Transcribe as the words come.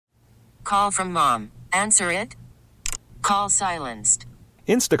call from mom. Answer it. Call silenced.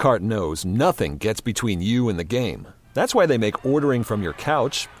 Instacart knows nothing gets between you and the game. That's why they make ordering from your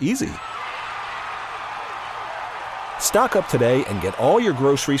couch easy. Stock up today and get all your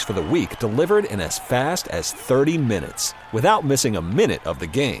groceries for the week delivered in as fast as 30 minutes without missing a minute of the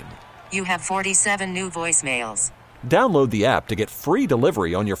game. You have 47 new voicemails. Download the app to get free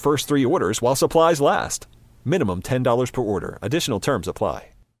delivery on your first 3 orders while supplies last. Minimum $10 per order. Additional terms apply.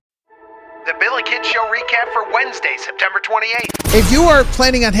 The Billy Kid Show recap for Wednesday, September 28th. If you are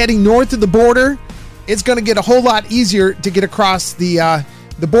planning on heading north of the border, it's going to get a whole lot easier to get across the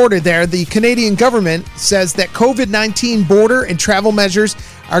border there. The Canadian government says that COVID-19 border and travel measures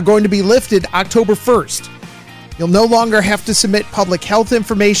are going to be lifted October 1st. You'll no longer have to submit public health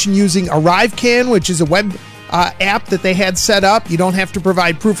information using ArriveCan, which is a web app that they had set up. You don't have to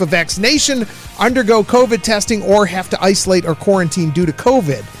provide proof of vaccination, undergo COVID testing, or have to isolate or quarantine due to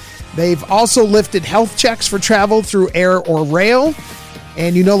COVID. They've also lifted health checks for travel through air or rail,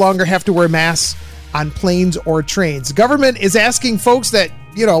 and you no longer have to wear masks on planes or trains. The government is asking folks that,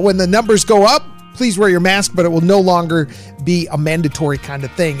 when the numbers go up, please wear your mask, but it will no longer be a mandatory kind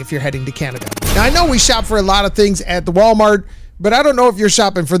of thing if you're heading to Canada. Now, I know we shop for a lot of things at the Walmart, but I don't know if you're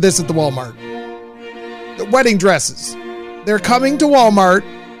shopping for this at the Walmart. The wedding dresses. They're coming to Walmart.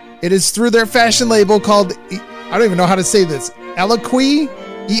 It is through their fashion label called, I don't even know how to say this, Eloquii,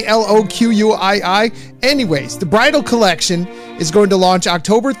 Eloquii. Anyways, the bridal collection is going to launch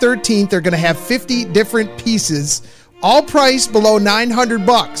October 13th. They're going to have 50 different pieces, all priced below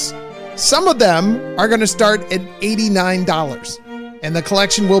 $900. Some of them are going to start at $89, and the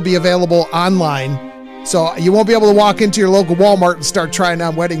collection will be available online. So you won't be able to walk into your local Walmart and start trying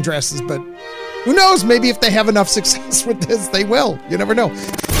on wedding dresses, but who knows? Maybe if they have enough success with this, they will. You never know.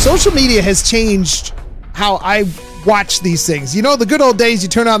 Social media has changed how I watch these things. The good old days, you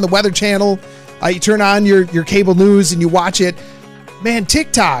turn on the Weather Channel, you turn on your cable news and you watch it. Man,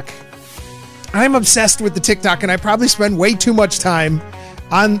 TikTok. I'm obsessed with the TikTok, and I probably spend way too much time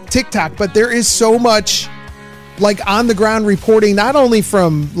on TikTok, but there is so much on-the-ground reporting, not only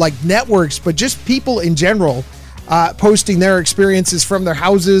from networks, but just people in general posting their experiences from their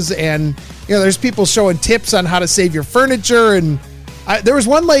houses. And there's people showing tips on how to save your furniture. And there was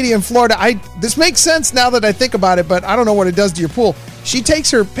one lady in Florida. This makes sense now that I think about it, but I don't know what it does to your pool. She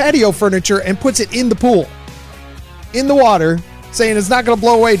takes her patio furniture and puts it in the pool, in the water, saying it's not going to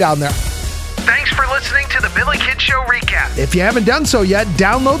blow away down there. Thanks for listening to the Billy Kid Show recap. If you haven't done so yet,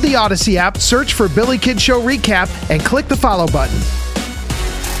 download the Odyssey app, search for Billy Kid Show recap, and click the follow button.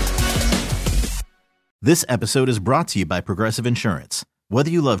 This episode is brought to you by Progressive Insurance. Whether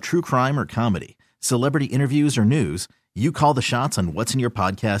you love true crime or comedy, celebrity interviews or news, you call the shots on what's in your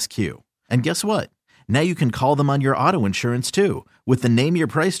podcast queue. And guess what? Now you can call them on your auto insurance too with the Name Your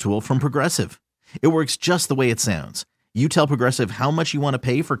Price tool from Progressive. It works just the way it sounds. You tell Progressive how much you want to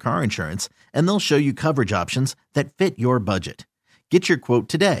pay for car insurance, and they'll show you coverage options that fit your budget. Get your quote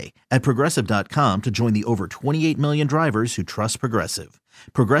today at Progressive.com to join the over 28 million drivers who trust Progressive.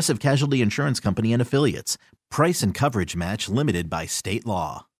 Progressive Casualty Insurance Company and Affiliates. Price and coverage match limited by state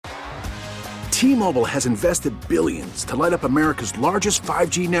law. T-Mobile has invested billions to light up America's largest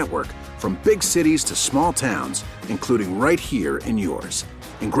 5G network, from big cities to small towns, including right here in yours.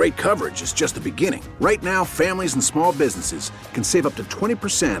 And great coverage is just the beginning. Right now, families and small businesses can save up to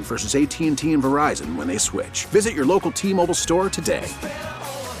 20% versus AT&T and Verizon when they switch. Visit your local T-Mobile store today.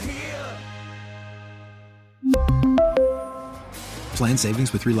 Plan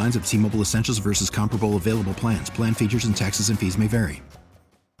savings with 3 lines of T-Mobile Essentials versus comparable available plans. Plan features and taxes and fees may vary.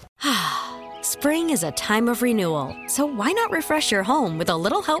 Spring is a time of renewal, so why not refresh your home with a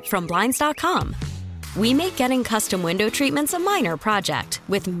little help from Blinds.com? We make getting custom window treatments a minor project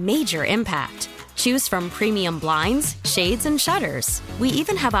with major impact. Choose from premium blinds, shades, and shutters. We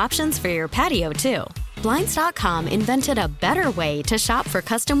even have options for your patio, too. Blinds.com invented a better way to shop for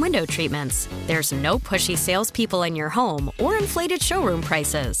custom window treatments. There's no pushy salespeople in your home or inflated showroom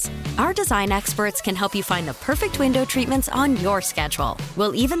prices. Our design experts can help you find the perfect window treatments on your schedule.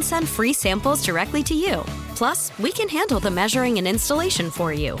 We'll even send free samples directly to you. Plus, we can handle the measuring and installation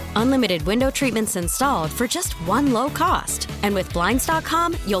for you. Unlimited window treatments installed for just one low cost. And with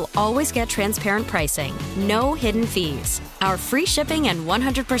Blinds.com, you'll always get transparent pricing. No hidden fees. Our free shipping and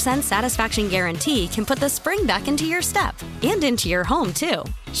 100% satisfaction guarantee can put the spring back into your step and into your home, too.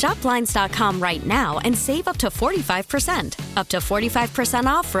 Shop Blinds.com right now and save up to 45%. Up to 45%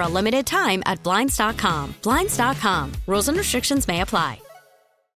 off for a limited time at Blinds.com. Blinds.com. Rules and restrictions may apply.